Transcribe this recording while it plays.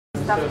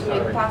stuff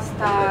to make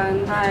pasta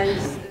and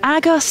rice.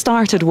 Aga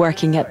started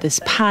working at this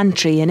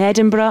pantry in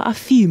Edinburgh a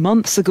few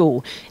months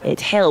ago.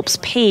 It helps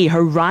pay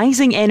her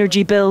rising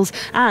energy bills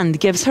and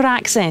gives her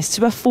access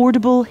to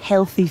affordable,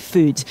 healthy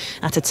food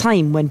at a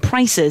time when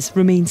prices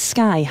remain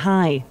sky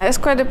high. It's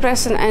quite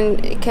depressing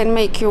and it can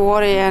make you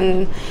worry,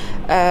 and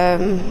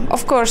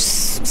of course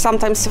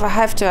sometimes if I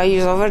have to I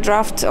use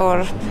overdraft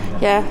or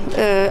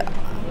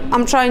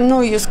I'm trying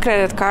not to use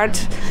credit card,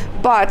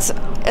 but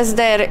it's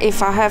there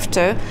if I have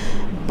to.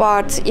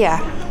 But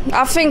yeah,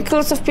 I think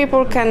lots of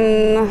people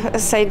can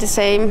say the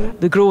same.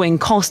 The growing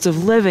cost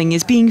of living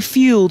is being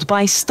fueled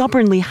by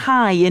stubbornly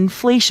high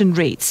inflation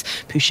rates,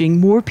 pushing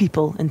more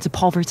people into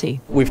poverty.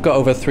 We've got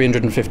over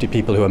 350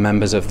 people who are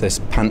members of this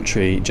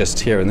pantry just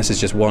here, and this is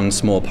just one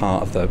small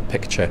part of the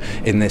picture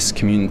in this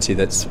community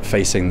that's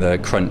facing the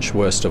crunch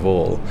worst of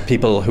all.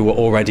 People who are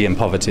already in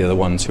poverty are the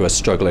ones who are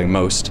struggling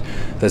most.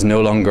 There's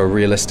no longer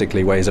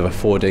realistically ways of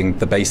affording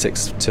the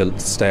basics to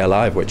stay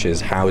alive, which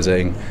is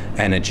housing,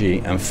 energy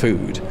and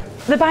food.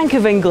 The Bank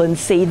of England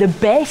say the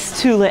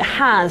best tool it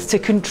has to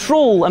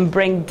control and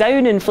bring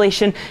down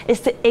inflation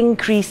is to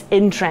increase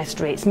interest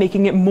rates,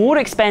 making it more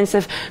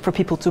expensive for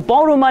people to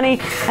borrow money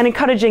and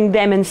encouraging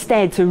them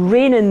instead to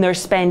rein in their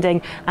spending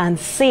and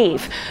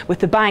save. With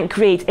the bank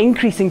rate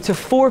increasing to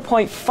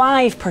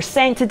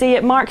 4.5% today,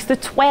 it marks the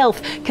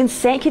 12th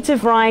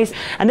consecutive rise,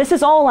 and this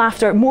is all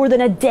after more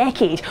than a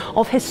decade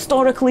of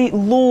historically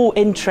low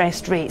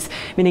interest rates,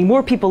 meaning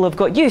more people have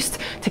got used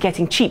to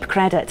getting cheap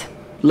credit.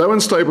 Low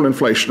and stable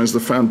inflation is the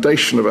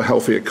foundation of a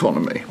healthy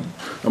economy,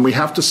 and we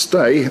have to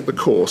stay the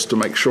course to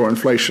make sure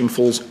inflation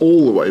falls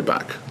all the way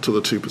back to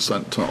the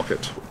 2%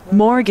 target.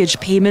 Mortgage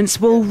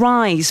payments will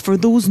rise for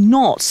those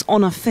not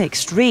on a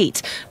fixed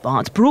rate,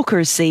 but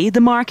brokers say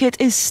the market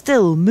is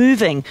still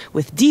moving,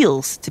 with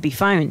deals to be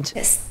found.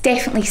 It's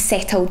definitely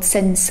settled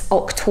since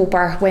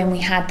October, when we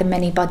had the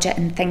mini budget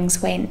and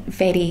things went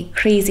very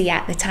crazy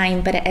at the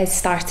time, but it is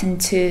starting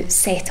to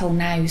settle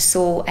now,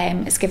 so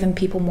it's given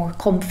people more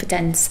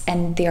confidence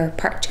in their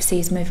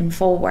purchases moving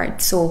forward.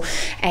 So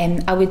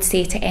I would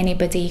say to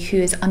anybody who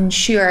is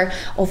unsure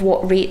of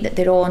what rate that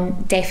they're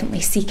on, definitely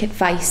seek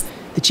advice.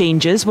 The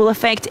changes will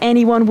affect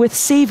anyone with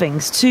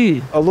savings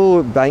too.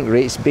 Although bank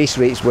rates, base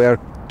rates were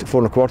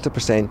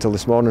 4.25% till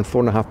this morning,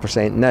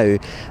 4.5% now,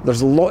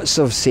 there's lots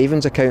of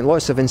savings accounts,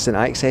 lots of instant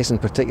access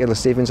and particular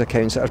savings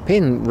accounts that are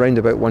paying round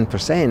about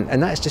 1%,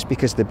 and that's just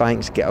because the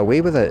banks get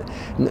away with it.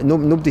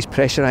 Nobody's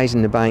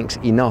pressurising the banks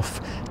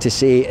enough to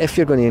say if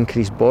you're going to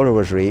increase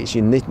borrowers' rates,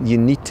 you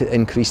need to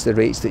increase the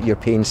rates that you're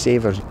paying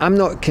savers. I'm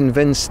not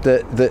convinced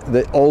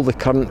that all the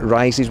current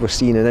rises we're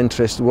seeing in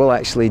interest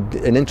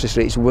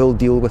rates will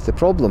deal with the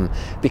problem,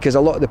 because a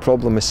lot of the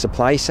problem is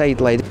supply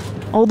side led.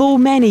 Although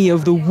many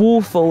of the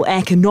woeful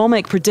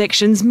economic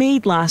predictions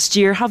made last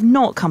year have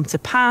not come to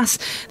pass,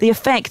 the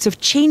effect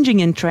of changing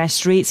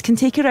interest rates can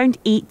take around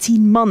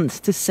 18 months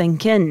to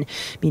sink in,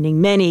 meaning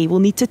many will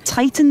need to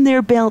tighten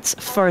their belts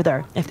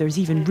further if there's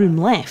even room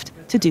left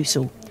to do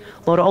so.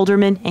 Laura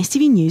Alderman,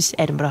 STV News,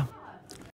 Edinburgh.